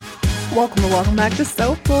Welcome back to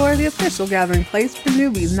Soap Floor, the official gathering place for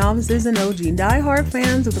newbies, novices, and OG diehard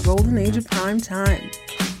fans of the golden age of prime time.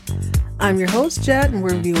 I'm your host, Jet, and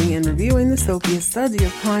we're viewing and reviewing the soapiest study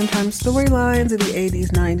of primetime storylines of the 80s,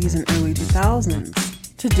 90s, and early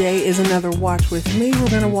 2000s. Today is another watch with me. We're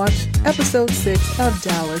going to watch episode 6 of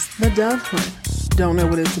Dallas, The Dove Hunt. Don't know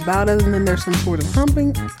what it's about other than there's some sort of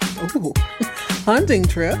hunting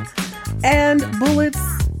trip, and bullets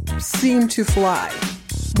seem to fly.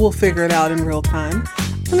 We'll figure it out in real time.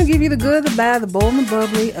 I'm going to give you the good, the bad, the bold, and the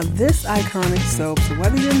bubbly of this iconic soap. So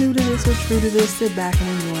whether you're new to this or true to this, sit back and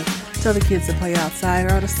enjoy. Tell the kids to play outside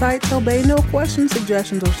or out of sight. Tell Bay no questions,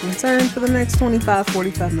 suggestions, or concerns for the next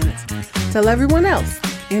 45 minutes. Tell everyone else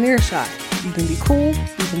in earshot. You can be cool,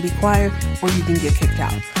 you can be quiet, or you can get kicked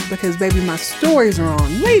out. Because baby, my stories are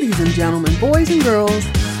on. Ladies and gentlemen, boys and girls,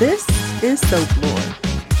 this is Soap Floor.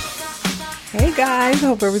 Hey guys,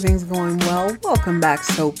 hope everything's going well. Welcome back,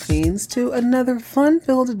 Soap Fiends, to another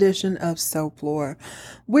fun-filled edition of Soap Lore.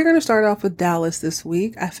 We're going to start off with Dallas this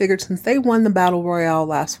week. I figured since they won the Battle Royale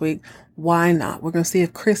last week, why not? We're going to see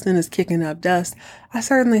if Kristen is kicking up dust. I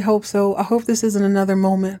certainly hope so. I hope this isn't another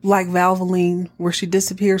moment like Valvoline, where she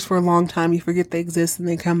disappears for a long time, you forget they exist, and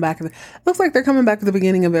they come back. Looks like they're coming back at the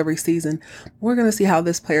beginning of every season. We're going to see how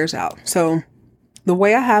this plays out. So, the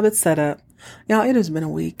way I have it set up, y'all, it has been a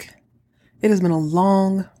week. It has been a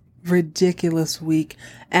long, ridiculous week,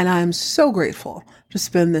 and I'm so grateful to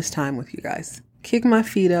spend this time with you guys. Kick my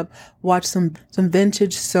feet up, watch some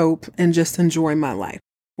vintage soap, and just enjoy my life.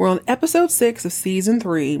 We're on episode 6 of season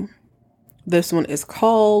 3. This one is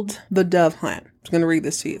called The Dove Hunt. I'm just going to read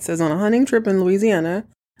this to you. It says, on a hunting trip in Louisiana,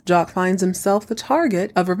 Jock finds himself the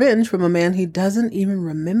target of revenge from a man he doesn't even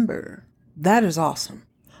remember. That is awesome.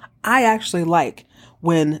 I actually like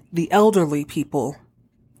when the elderly people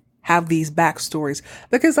have these backstories,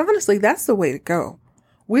 because honestly, that's the way to go.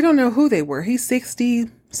 We don't know who they were. He's 60,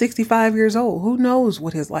 65 years old. Who knows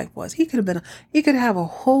what his life was? He could have a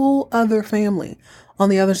whole other family on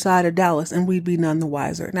the other side of Dallas, and we'd be none the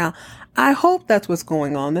wiser. Now, I hope that's what's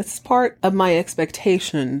going on. That's part of my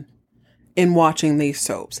expectation in watching these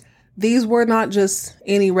soaps. These were not just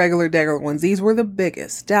any regular ones. These were the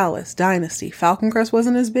biggest. Dallas, Dynasty. Falcon Crest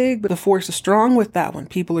wasn't as big, but the force is strong with that one.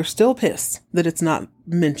 People are still pissed that it's not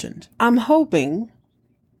mentioned. I'm hoping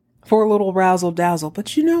for a little razzle dazzle,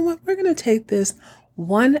 but you know what? We're going to take this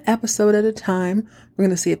one episode at a time. We're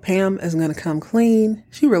going to see if Pam is going to come clean.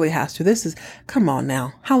 She really has to. Come on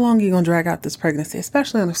now. How long are you going to drag out this pregnancy,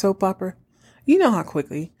 especially on a soap opera? You know how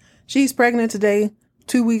quickly. She's pregnant today.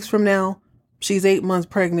 2 weeks from now, she's 8 months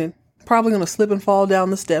pregnant. Probably going to slip and fall down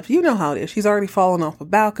the steps. You know how it is. She's already fallen off a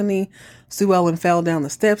balcony. Sue Ellen fell down the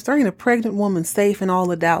steps. There ain't a pregnant woman safe in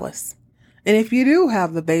all of Dallas. And if you do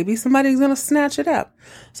have the baby, somebody's going to snatch it up.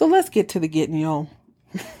 So let's get to the getting, y'all.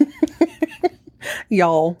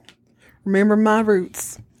 Y'all, remember my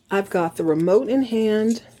roots. I've got the remote in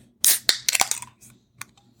hand.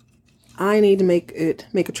 I need to make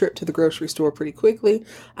a trip to the grocery store pretty quickly.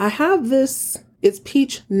 I have this. It's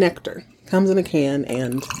peach nectar. Comes in a can,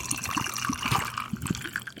 and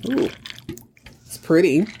ooh, it's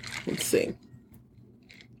pretty. Let's see.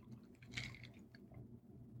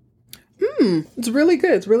 It's really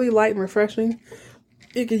good. It's really light and refreshing.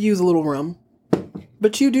 It could use a little rum,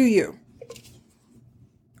 but you do you.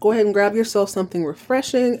 Go ahead and grab yourself something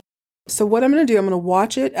refreshing. So what I'm going to do, I'm going to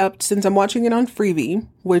watch it up, since I'm watching it on Freevee,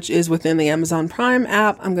 which is within the Amazon Prime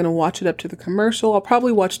app. I'm going to watch it up to the commercial. I'll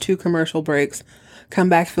probably watch 2 commercial breaks, come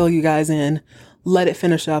back, fill you guys in, let it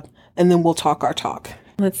finish up, and then we'll talk our talk.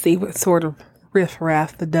 Let's see what sort of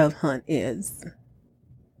riff-raff the Dove Hunt is.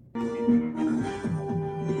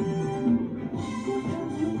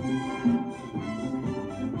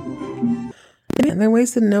 And they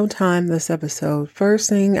wasted no time this episode. First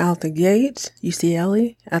thing out the gate, you see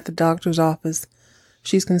Ellie at the doctor's office.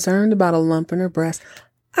 She's concerned about a lump in her breast.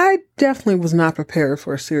 I definitely was not prepared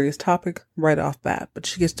for a serious topic right off bat, but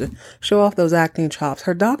she gets to show off those acting chops.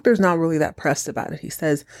 Her doctor's not really that pressed about it. He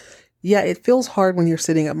says, yeah, it feels hard when you're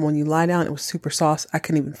sitting up. When you lie down, it was super soft. I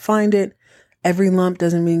couldn't even find it. Every lump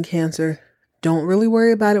doesn't mean cancer. Don't really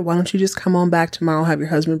worry about it. Why don't you just come on back tomorrow, have your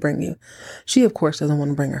husband bring you? She, of course, doesn't want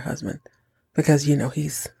to bring her husband because, you know,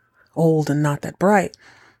 he's old and not that bright.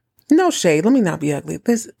 No shade. Let me not be ugly.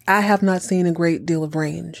 I have not seen a great deal of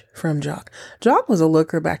range from Jock. Jock was a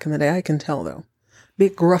looker back in the day. I can tell, though.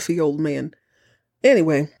 Big, gruffy old man.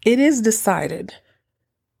 Anyway, it is decided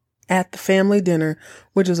at the family dinner,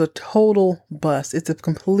 which is a total bust. It's a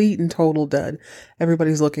complete and total dud.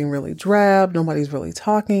 Everybody's looking really drab. Nobody's really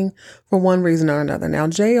talking for one reason or another. Now,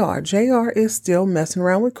 JR is still messing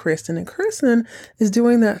around with Kristen, and Kristen is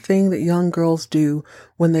doing that thing that young girls do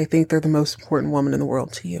when they think they're the most important woman in the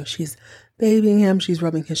world to you. She's babying him. She's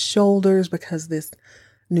rubbing his shoulders because this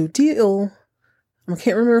new deal, I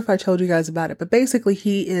can't remember if I told you guys about it, but basically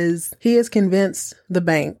he is convinced the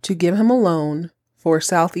bank to give him a loan for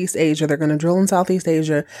Southeast Asia. They're going to drill in Southeast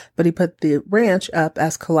Asia, but he put the ranch up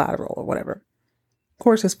as collateral or whatever. Of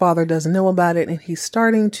course, his father doesn't know about it, and he's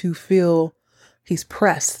starting to feel he's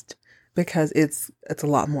pressed because it's a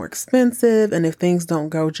lot more expensive, and if things don't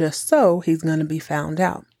go just so, he's going to be found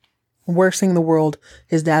out. Worst thing in the world,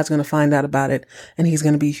 his dad's going to find out about it, and he's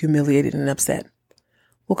going to be humiliated and upset.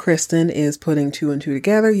 Well, Kristen is putting two and two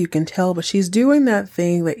together. You can tell, but she's doing that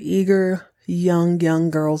thing that eager, young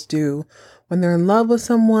girls do when they're in love with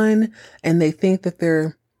someone and they think that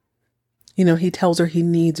they're, he tells her he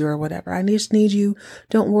needs her or whatever. I just need you.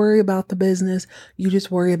 Don't worry about the business. You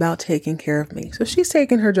just worry about taking care of me. So she's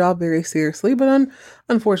taking her job very seriously, but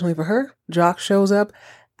unfortunately for her, Jock shows up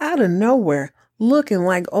out of nowhere looking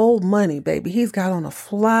like old money, baby. He's got on a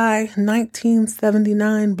fly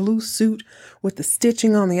 1979 blue suit with the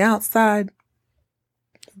stitching on the outside,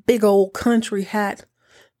 big old country hat,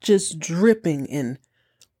 just dripping in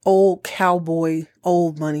old cowboy,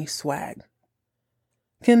 old money swag.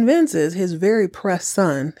 Convinces his very pressed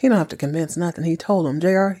son, he don't have to convince nothing. He told him,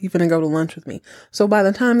 JR, you finna go to lunch with me. So by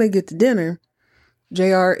the time they get to dinner,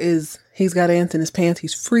 he's got ants in his pants.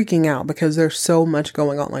 He's freaking out because there's so much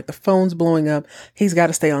going on. Like the phone's blowing up. He's got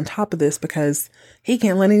to stay on top of this because he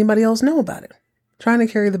can't let anybody else know about it. Trying to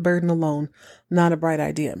carry the burden alone, not a bright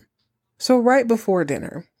idea. So right before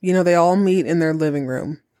dinner, they all meet in their living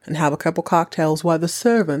room and have a couple cocktails while the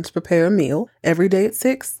servants prepare a meal. Every day at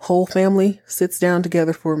 6, whole family sits down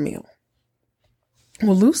together for a meal.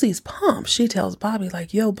 Well, Lucy's pumped. She tells Bobby,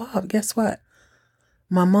 like, yo, Bob, guess what?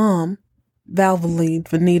 My mom,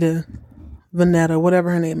 Vanetta, whatever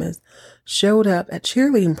her name is, showed up at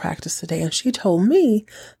cheerleading practice today, and she told me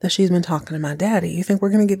that she's been talking to my daddy. You think we're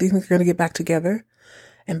going to get back together?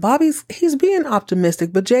 And he's being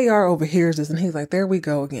optimistic, but JR overhears this, and he's like, there we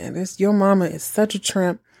go again. Your mama is such a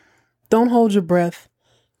tramp. Don't hold your breath.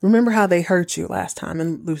 Remember how they hurt you last time?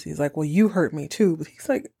 And Lucy's like, well, you hurt me too. But he's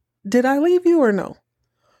like, did I leave you or no?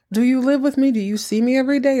 Do you live with me? Do you see me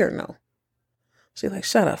every day or no? She's like,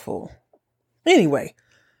 shut up, fool. Anyway,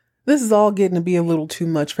 this is all getting to be a little too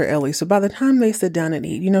much for Ellie. So by the time they sit down and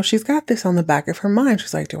eat, she's got this on the back of her mind.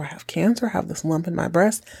 She's like, do I have cancer? Have this lump in my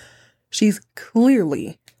breast? She's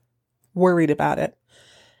clearly worried about it.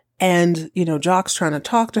 And, Jock's trying to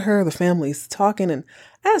talk to her. The family's talking. And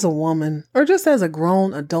as a woman, or just as a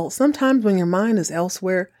grown adult, sometimes when your mind is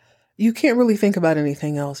elsewhere, you can't really think about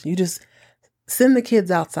anything else. You just send the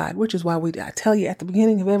kids outside, which is why I tell you at the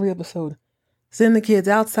beginning of every episode, send the kids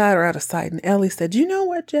outside or out of sight. And Ellie said, you know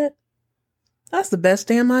what, Jet? That's the best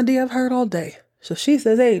damn idea I've heard all day. So she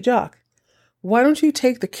says, hey, Jock, why don't you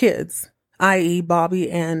take the kids, i.e.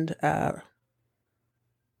 Bobby and,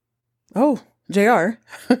 JR,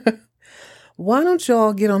 why don't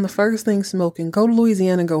y'all get on the first thing smoking, go to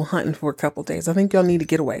Louisiana and go hunting for a couple days? I think y'all need to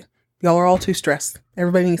get away. Y'all are all too stressed.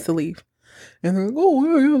 Everybody needs to leave. And they're like,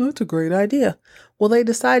 oh, yeah, that's a great idea. Well, they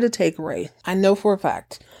decide to take Ray. I know for a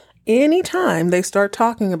fact, anytime they start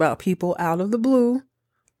talking about people out of the blue,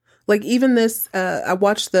 like even this, I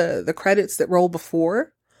watched the credits that rolled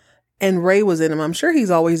before, and Ray was in them. I'm sure he's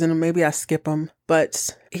always in them. Maybe I skip him,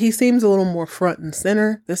 but he seems a little more front and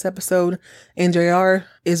center this episode. And JR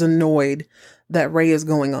is annoyed that Ray is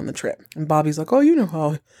going on the trip. And Bobby's like, oh, you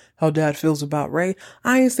know how Dad feels about Ray.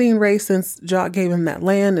 I ain't seen Ray since Jock gave him that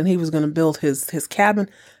land and he was going to build his cabin.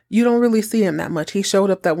 You don't really see him that much. He showed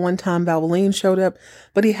up that one time Valvoline showed up,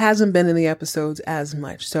 but he hasn't been in the episodes as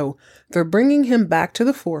much. So they're bringing him back to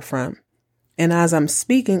the forefront. And as I'm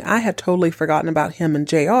speaking, I had totally forgotten about him and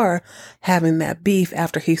JR having that beef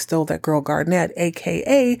after he stole that girl Garnett,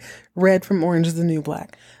 a.k.a. Red from Orange is the New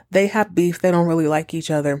Black. They have beef. They don't really like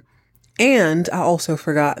each other. And I also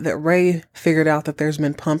forgot that Ray figured out that there's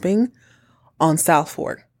been pumping on South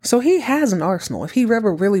Fork. So he has an arsenal. If he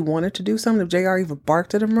ever really wanted to do something, if JR even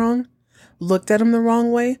barked at him wrong, looked at him the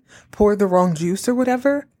wrong way, poured the wrong juice or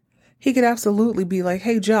whatever, he could absolutely be like,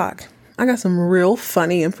 hey, Jock, I got some real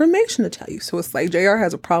funny information to tell you. So it's like JR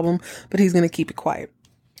has a problem, but he's going to keep it quiet.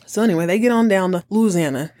 So anyway, they get on down to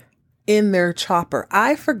Louisiana in their chopper.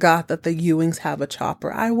 I forgot that the Ewings have a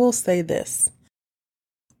chopper. I will say this.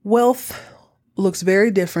 Wealth looks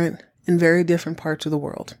very different in very different parts of the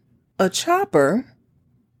world. A chopper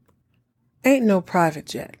ain't no private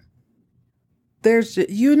jet. There's just,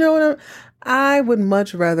 you know what? I would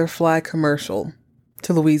much rather fly commercial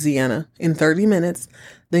to Louisiana in 30 minutes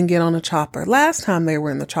than get on a chopper. Last time they were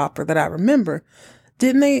in the chopper that I remember,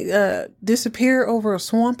 didn't they disappear over a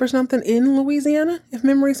swamp or something in Louisiana, if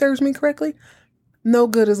memory serves me correctly? No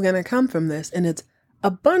good is going to come from this. And it's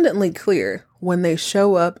abundantly clear when they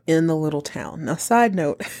show up in the little town. Now, side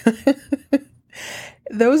note,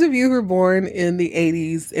 those of you who were born in the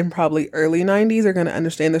 80s and probably early 90s are going to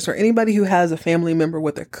understand this, or anybody who has a family member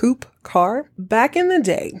with a coupe car. Back in the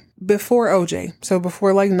day, before OJ, so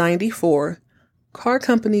before like 94, car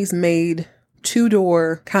companies made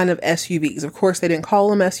two-door kind of SUVs. Of course, they didn't call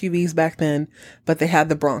them SUVs back then, but they had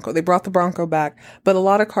the Bronco. They brought the Bronco back, but a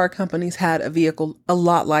lot of car companies had a vehicle a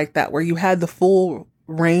lot like that, where you had the full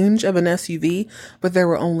range of an SUV, but there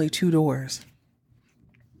were only two doors.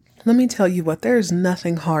 Let me tell you what, there's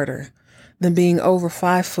nothing harder than being over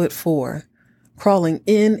 5'4", crawling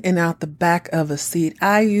in and out the back of a seat.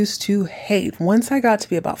 I used to hate, once I got to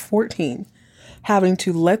be about 14, having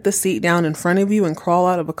to let the seat down in front of you and crawl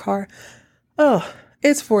out of a car. Oh,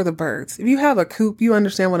 it's for the birds. If you have a coupe, you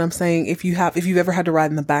understand what I'm saying. If you've ever had to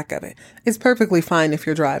ride in the back of it, it's perfectly fine if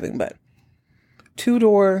you're driving, but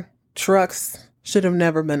two-door trucks should have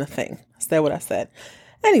never been a thing. I said what I said.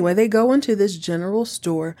 Anyway, they go into this general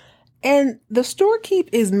store, and the storekeep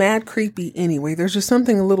is mad creepy anyway. There's just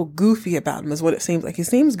something a little goofy about him is what it seems like. He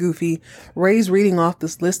seems goofy. Ray's reading off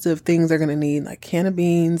this list of things they're going to need, like can of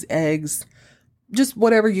beans, eggs, just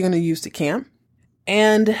whatever you're going to use to camp.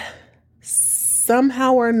 And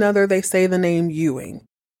somehow or another, they say the name Ewing.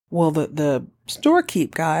 Well, the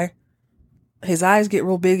storekeep guy, his eyes get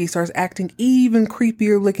real big. He starts acting even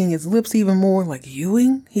creepier, licking his lips even more. Like,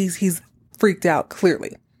 Ewing? He's freaked out,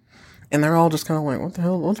 clearly. And they're all just kind of like, what the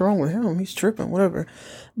hell? What's wrong with him? He's tripping, whatever.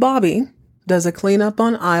 Bobby does a cleanup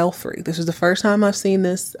on aisle 3. This is the first time I've seen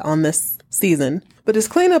this on this season. But his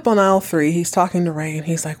cleanup on aisle 3, he's talking to Ray, and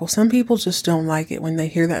he's like, well, some people just don't like it when they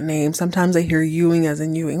hear that name. Sometimes they hear Ewing as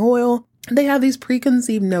in Ewing oil. They have these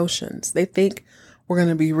preconceived notions. They think we're going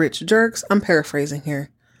to be rich jerks. I'm paraphrasing here.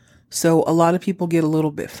 So a lot of people get a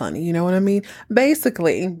little bit funny. You know what I mean?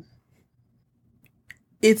 Basically,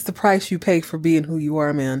 it's the price you pay for being who you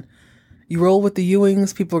are, man. You roll with the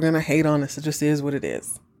Ewings, people are going to hate on us. It just is what it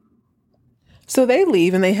is. So they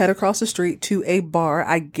leave and they head across the street to a bar.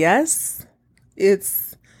 I guess I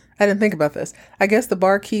didn't think about this. I guess the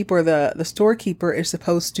barkeep or the storekeeper is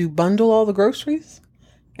supposed to bundle all the groceries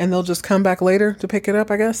and they'll just come back later to pick it up,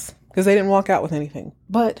 I guess, because they didn't walk out with anything.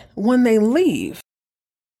 But when they leave,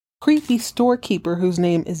 creepy storekeeper, whose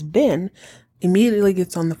name is Ben, immediately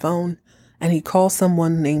gets on the phone and he calls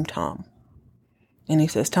someone named Tom. And he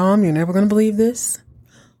says, Tom, you're never going to believe this.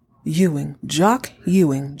 Ewing, Jock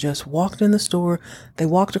Ewing, just walked in the store. They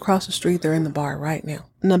walked across the street. They're in the bar right now.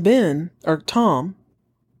 Now, Tom,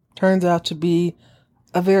 turns out to be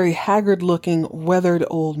a very haggard-looking, weathered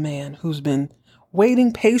old man who's been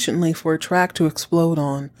waiting patiently for a track to explode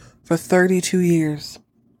on for 32 years.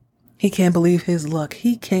 He can't believe his luck.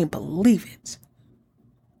 He can't believe it.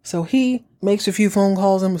 So he makes a few phone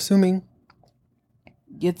calls, I'm assuming,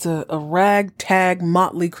 gets a ragtag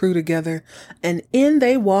motley crew together, and in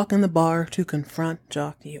they walk in the bar to confront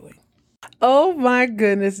Jock Ewing. Oh my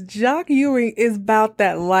goodness, Jock Ewing is about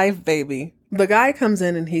that life, baby. The guy comes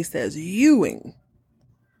in and he says, Ewing.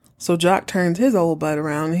 So Jock turns his old butt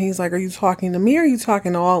around and he's like, are you talking to me or are you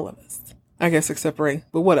talking to all of us? I guess except Ray,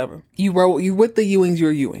 but whatever. You with the Ewings,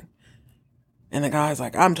 you're Ewing. And the guy's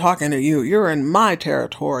like, I'm talking to you. You're in my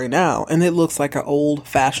territory now. And it looks like an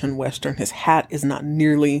old-fashioned Western. His hat is not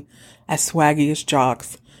nearly as swaggy as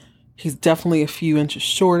Jock's. He's definitely a few inches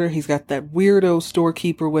shorter. He's got that weirdo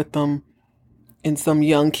storekeeper with him and some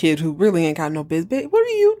young kid who really ain't got no business. What are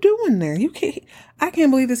you doing there? I can't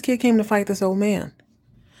believe this kid came to fight this old man.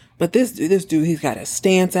 But this dude, he's got his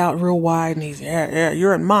stance out real wide and he's, yeah,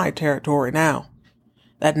 you're in my territory now.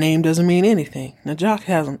 That name doesn't mean anything. Now, Jock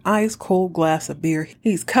has an ice cold glass of beer.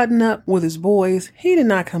 He's cutting up with his boys. He did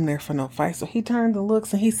not come there for no fight. So he turns and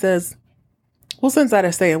looks and he says, well, since I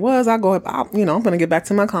didn't say it was, I'm going to get back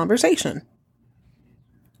to my conversation.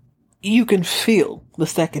 You can feel the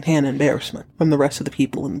secondhand embarrassment from the rest of the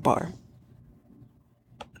people in the bar.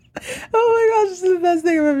 Oh my gosh, this is the best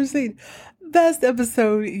thing I've ever seen. Best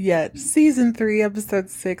episode yet. Season 3,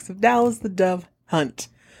 episode 6 of Dallas the Dove Hunt.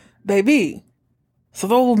 Baby. So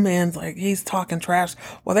the old man's like, he's talking trash.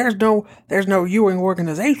 Well, there's no Ewing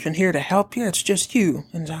organization here to help you. It's just you.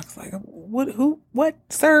 And Jock's like, what,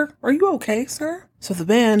 sir? Are you okay, sir? So the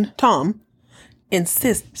man, Tom,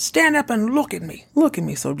 insists, stand up and look at me. Look at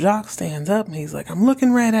me. So Jock stands up and he's like, I'm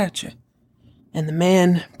looking right at you. And the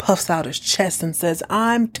man puffs out his chest and says,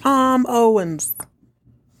 "I'm Tom Owens."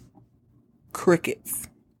 Crickets.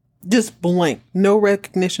 Just blank. No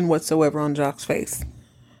recognition whatsoever on Jock's face.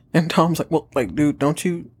 And Tom's like, "Well, like, dude,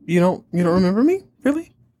 you don't remember me?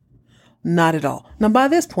 Really?" Not at all. Now, by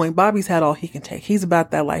this point, Bobby's had all he can take. He's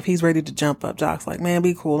about that life. He's ready to jump up. Jock's like, "Man,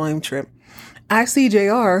 be cool. Don't even trip." I see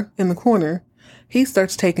JR in the corner. He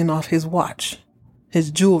starts taking off his watch, his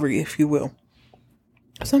jewelry, if you will.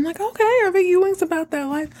 So I'm like, okay, are the Ewings about that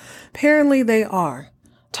life? Apparently they are.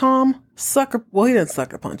 Tom he didn't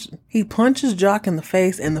sucker punch him. He punches Jock in the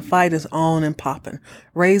face and the fight is on and popping.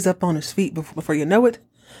 Ray's up on his feet before you know it.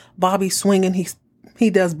 Bobby's swinging. He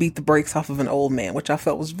does beat the brakes off of an old man, which I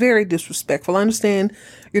felt was very disrespectful. I understand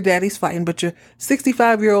your daddy's fighting, but your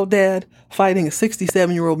 65-year-old dad fighting a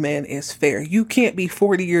 67-year-old man is fair. You can't be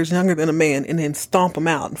 40 years younger than a man and then stomp him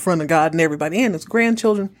out in front of God and everybody and his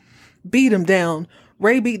grandchildren. Beat him down.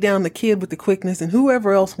 Ray beat down the kid with the quickness, and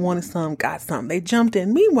whoever else wanted some got some. They jumped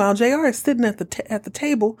in. Meanwhile, JR is sitting at the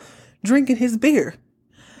table drinking his beer.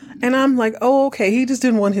 And I'm like, oh, okay, he just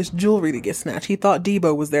didn't want his jewelry to get snatched. He thought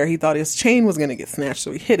Debo was there. He thought his chain was going to get snatched,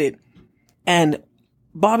 so he hit it. And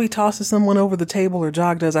Bobby tosses someone over the table, or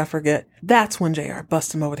Jock does, I forget. That's when JR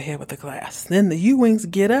busts him over the head with the glass. Then the Ewings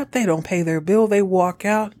get up. They don't pay their bill. They walk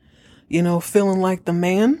out, feeling like the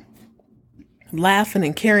man. Laughing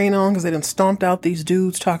and carrying on because they done stomped out these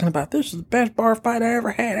dudes talking about this is the best bar fight I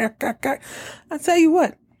ever had. I tell you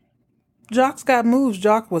what, Jock's got moves.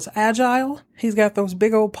 Jock was agile. He's got those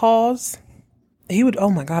big old paws. Oh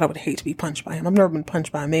my God, I would hate to be punched by him. I've never been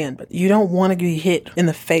punched by a man, but you don't want to be hit in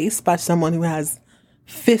the face by someone who has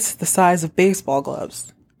fists the size of baseball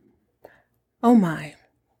gloves. Oh my,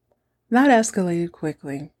 that escalated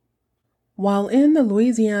quickly. While in the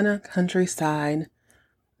Louisiana countryside,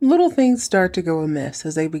 little things start to go amiss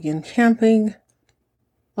as they begin camping.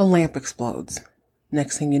 A lamp explodes.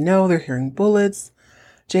 Next thing you know, they're hearing bullets.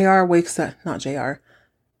 JR wakes up. Not JR.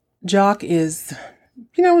 Jock is,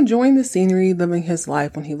 enjoying the scenery, living his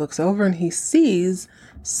life when he looks over and he sees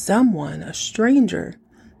someone, a stranger,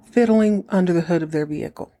 fiddling under the hood of their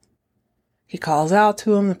vehicle. He calls out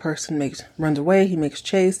to him. The person runs away. He makes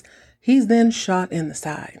chase. He's then shot in the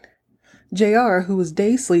side. JR, who was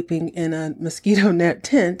day sleeping in a mosquito net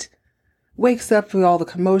tent, wakes up with all the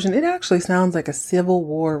commotion. It actually sounds like a Civil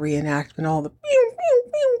War reenactment. All the pew, pew,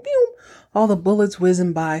 pew, pew, all the bullets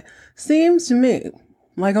whizzing by. Seems to me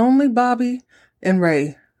like only Bobby and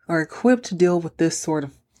Ray are equipped to deal with this sort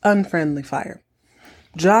of unfriendly fire.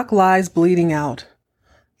 Jock lies bleeding out.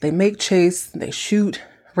 They make chase. They shoot.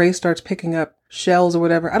 Ray starts picking up shells or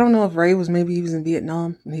whatever. I don't know if Ray maybe he was in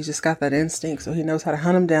Vietnam and he's just got that instinct, so he knows how to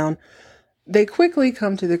hunt him down. They quickly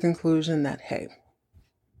come to the conclusion that, hey,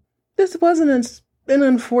 this wasn't an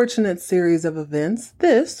unfortunate series of events.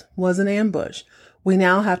 This was an ambush. We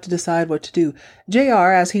now have to decide what to do.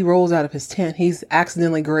 JR, as he rolls out of his tent, he's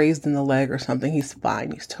accidentally grazed in the leg or something. He's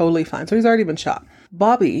fine. He's totally fine. So he's already been shot.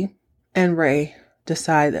 Bobby and Ray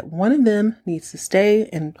decide that one of them needs to stay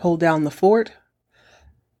and hold down the fort,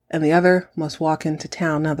 and the other must walk into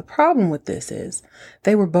town. Now, the problem with this is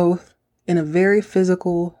they were both in a very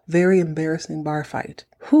physical, very embarrassing bar fight.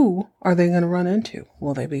 Who are they going to run into?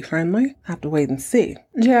 Will they be friendly? Have to wait and see.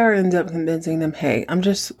 JR ends up convincing them, hey, I'm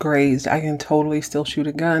just grazed. I can totally still shoot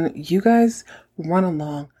a gun. You guys run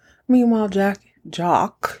along. Meanwhile,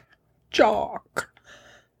 Jock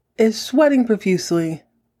is sweating profusely,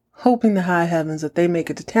 hoping to high heavens that they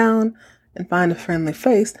make it to town and find a friendly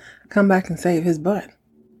face, come back and save his butt.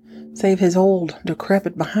 Save his old,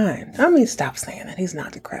 decrepit behind. I mean, stop saying that. He's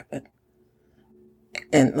not decrepit.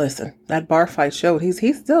 And listen, that bar fight showed he's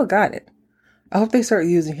still got it. I hope they start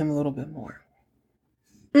using him a little bit more.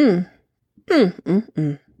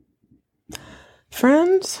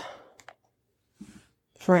 Friends.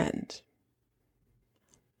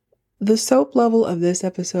 The soap level of this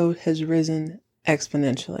episode has risen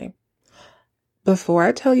exponentially. Before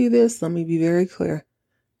I tell you this, let me be very clear.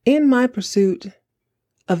 In my pursuit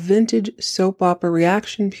of vintage soap opera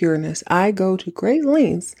reaction pureness, I go to great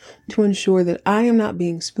lengths to ensure that I am not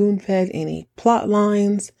being spoon-fed any plot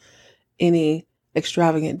lines, any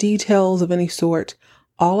extravagant details of any sort.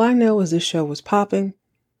 All I know is this show was popping.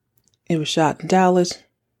 It was shot in Dallas. It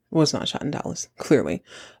was not shot in Dallas, clearly.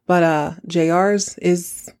 But JR's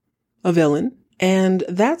is a villain, and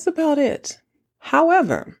that's about it.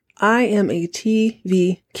 However, I am a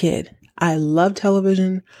TV kid. I love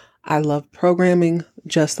television. I love programming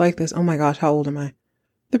just like this. Oh my gosh, how old am I?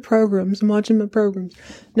 The programs. I'm watching my programs.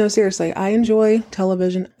 No, seriously, I enjoy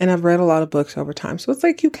television and I've read a lot of books over time. So it's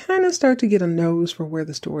like you kind of start to get a nose for where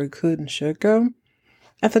the story could and should go.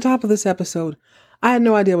 At the top of this episode, I had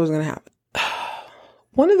no idea what was going to happen.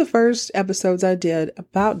 One of the first episodes I did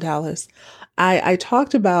about Dallas, I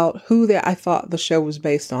talked about who I thought the show was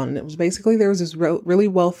based on. And it was basically there was this really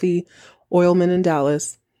wealthy oilman in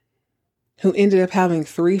Dallas who ended up having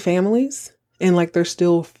 3 families. And like they're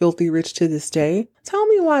still filthy rich to this day. Tell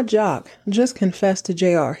me why Jock just confessed to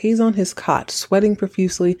JR. He's on his cot, sweating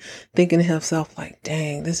profusely, thinking to himself like,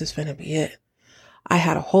 dang, this is finna be it. I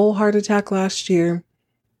had a whole heart attack last year.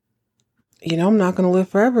 I'm not going to live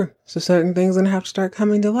forever. So certain things are going to have to start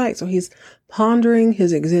coming to light. So he's pondering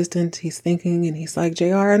his existence. He's thinking and he's like,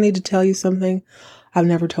 JR, I need to tell you something I've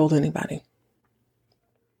never told anybody.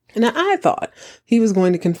 And I thought he was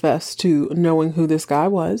going to confess to knowing who this guy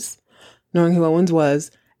was. Knowing who Owens was,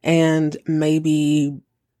 and maybe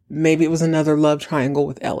it was another love triangle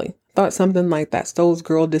with Ellie. Thought something like that. Stoll's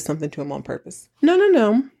girl did something to him on purpose.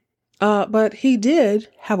 No. But he did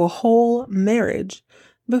have a whole marriage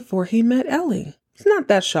before he met Ellie. It's not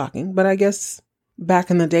that shocking, but I guess back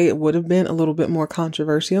in the day it would have been a little bit more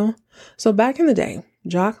controversial. So back in the day,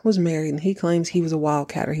 Jock was married and he claims he was a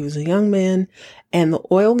wildcatter. He was a young man and the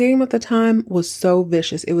oil game at the time was so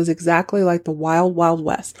vicious. It was exactly like the wild, wild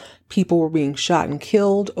west. People were being shot and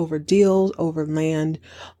killed over deals, over land,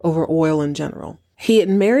 over oil in general. He had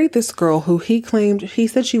married this girl who he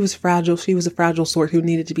said she was fragile. She was a fragile sort who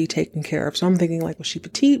needed to be taken care of. So I'm thinking like, was she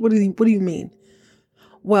petite? What do you mean?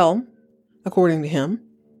 Well, according to him,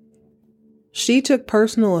 she took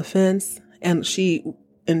personal offense and she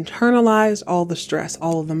internalized all the stress,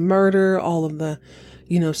 all of the murder, all of the,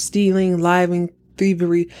 stealing, lying,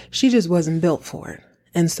 thievery. She just wasn't built for it.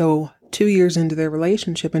 And so 2 years into their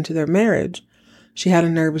relationship, into their marriage, she had a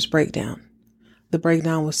nervous breakdown. The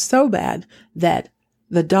breakdown was so bad that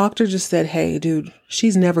the doctor just said, hey, dude,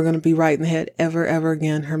 she's never going to be right in the head ever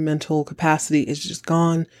again. Her mental capacity is just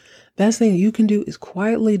gone. Best thing you can do is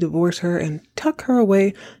quietly divorce her and tuck her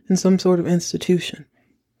away in some sort of institution.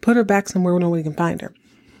 Put her back somewhere where nobody can find her.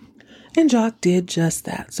 And Jock did just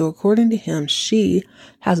that. So according to him, she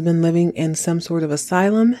has been living in some sort of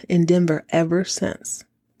asylum in Denver ever since.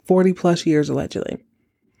 40 plus years allegedly.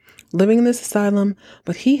 Living in this asylum,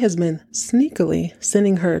 but he has been sneakily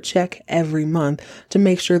sending her a check every month to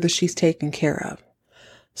make sure that she's taken care of.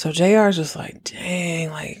 So JR's just like, dang,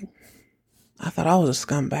 I thought I was a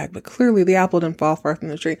scumbag, but clearly the apple didn't fall far from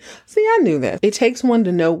the tree. See, I knew that. It takes one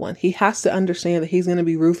to know one. He has to understand that he's going to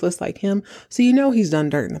be ruthless like him. So he's done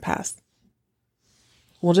dirt in the past.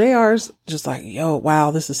 Well, JR's just like, yo,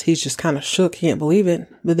 wow, he's just kind of shook. He can't believe it.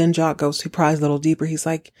 But then Jock goes to pry a little deeper. He's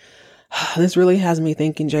like, this really has me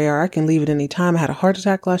thinking, JR, I can leave at any time. I had a heart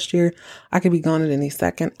attack last year. I could be gone at any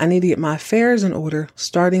second. I need to get my affairs in order,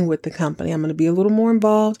 starting with the company. I'm going to be a little more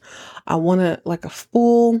involved. I want a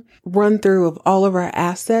full run through of all of our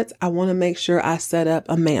assets. I want to make sure I set up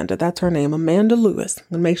Amanda. That's her name, Amanda Lewis. I'm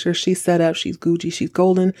going to make sure she's set up. She's Gucci. She's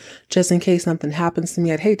golden. Just in case something happens to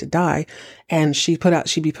me, I'd hate to die. And she'd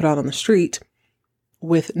be put out on the street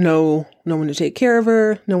with no one to take care of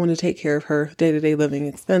her, no one to take care of her day-to-day living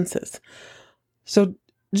expenses. So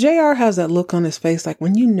JR has that look on his face like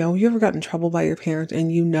when you ever got in trouble by your parents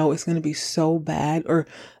and it's going to be so bad, or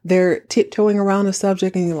they're tiptoeing around a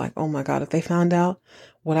subject and you're like, oh my God, if they found out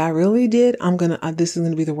what I really did, this is going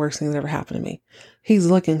to be the worst thing that ever happened to me. He's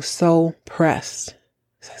looking so pressed.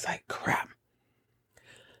 So he's like, crap.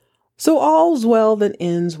 So all's well that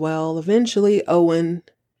ends well. Eventually Owen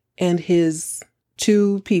and his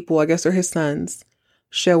 2 people, I guess they're his sons,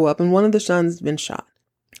 show up, and one of the sons has been shot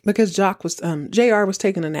because JR was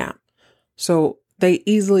taking a nap. So they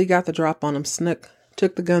easily got the drop on him,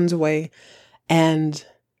 took the guns away and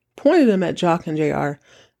pointed them at Jock and JR.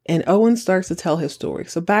 And Owen starts to tell his story.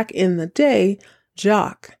 So back in the day,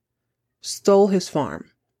 Jock stole his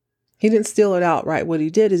farm. He didn't steal it outright. What he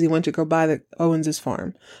did is he went to go buy Owens'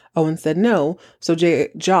 farm. Owen said no. So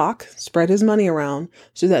Jock spread his money around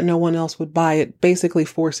so that no one else would buy it, basically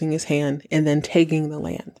forcing his hand and then taking the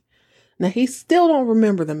land. Now, he still don't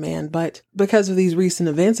remember the man, but because of these recent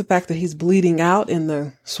events, the fact that he's bleeding out in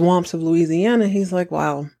the swamps of Louisiana, he's like,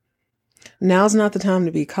 wow, now's not the time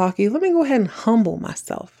to be cocky. Let me go ahead and humble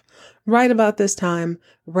myself. Right about this time,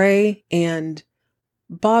 Ray and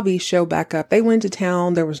Bobby show back up. They went to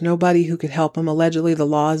town. There was nobody who could help him. Allegedly, the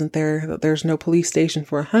law isn't there. There's no police station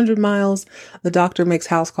for 100 miles. The doctor makes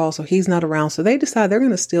house calls, so he's not around. So they decide they're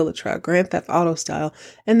going to steal the truck, Grand Theft Auto style,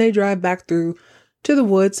 and they drive back through to the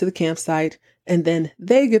woods, to the campsite, and then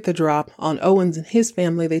they get the drop on Owens and his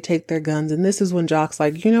family. They take their guns, and this is when Jock's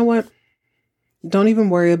like, you know what? Don't even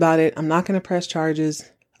worry about it. I'm not going to press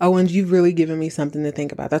charges. Owens, you've really given me something to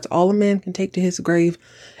think about. That's all a man can take to his grave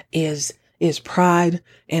is is pride.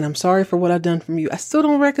 And I'm sorry for what I've done from you. I still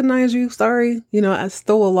don't recognize you. Sorry. I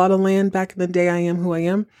stole a lot of land back in the day. I am who I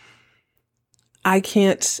am. I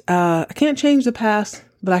can't change the past,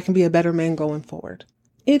 but I can be a better man going forward.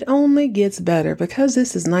 It only gets better because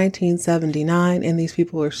this is 1979 and these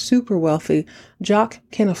people are super wealthy. Jock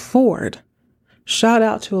can afford, shout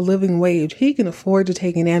out to a living wage, he can afford to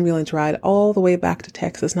take an ambulance ride all the way back to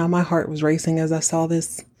Texas. Now my heart was racing as I saw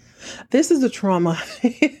this. This is the trauma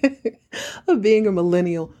of being a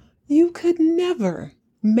millennial. You could never.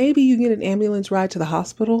 Maybe you get an ambulance ride to the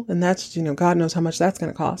hospital and that's, God knows how much that's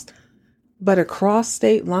going to cost. But across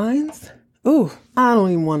state lines, ooh, I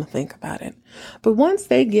don't even want to think about it. But once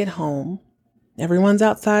they get home, everyone's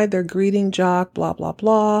outside, they're greeting Jock, blah, blah,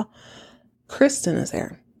 blah. Kristen is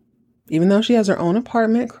there. Even though she has her own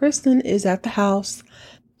apartment, Kristen is at the house,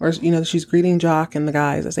 or, she's greeting Jock and the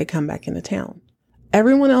guys as they come back into town.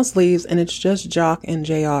 Everyone else leaves and it's just Jock and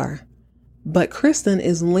JR. But Kristen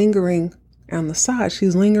is lingering on the side.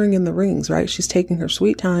 She's lingering in the rings, right? She's taking her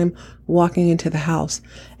sweet time walking into the house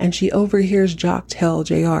and she overhears Jock tell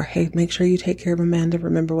JR, hey, make sure you take care of Amanda.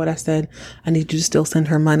 Remember what I said? I need you to still send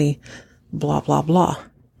her money, blah, blah, blah.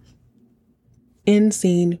 End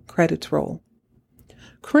scene, credits roll.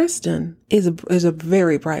 Kristen is a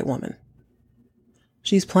very bright woman.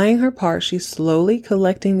 She's playing her part. She's slowly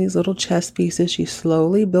collecting these little chess pieces. She's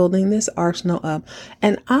slowly building this arsenal up.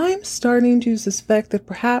 And I'm starting to suspect that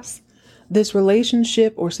perhaps this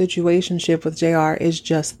relationship or situationship with JR is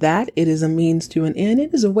just that. It is a means to an end.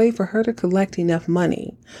 It is a way for her to collect enough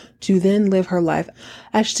money to then live her life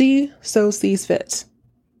as she so sees fit.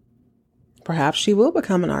 Perhaps she will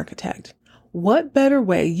become an architect. What better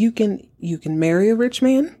way? You can marry a rich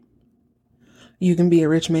man. You can be a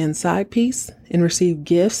rich man's side piece and receive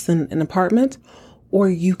gifts and an apartment, or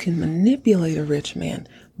you can manipulate a rich man,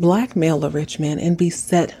 blackmail a rich man, and be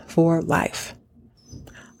set for life.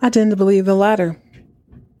 I tend to believe the latter.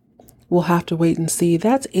 We'll have to wait and see.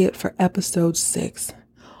 That's it for episode 6.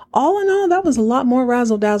 All in all, that was a lot more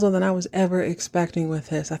razzle dazzle than I was ever expecting with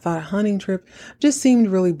this. I thought a hunting trip just seemed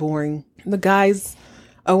really boring. The guy's,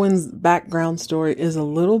 Owen's background story is a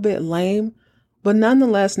little bit lame, but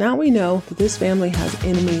nonetheless, now we know that this family has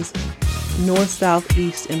enemies north, south,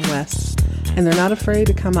 east, and west, and they're not afraid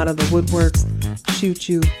to come out of the woodworks, shoot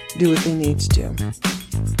you, do what they need to do.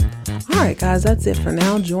 All right, guys, that's it for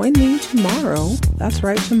now. Join me tomorrow. That's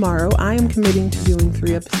right, tomorrow. I am committing to doing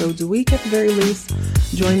 3 episodes a week at the very least.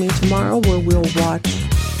 Join me tomorrow where we'll watch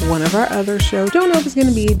one of our other shows. Don't know if it's going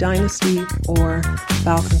to be Dynasty or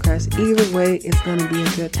Falcon Crest. Either way, it's going to be a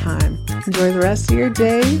good time. Enjoy the rest of your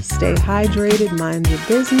day. Stay hydrated, mind your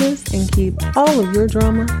business, and keep all of your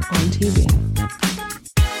drama on TV.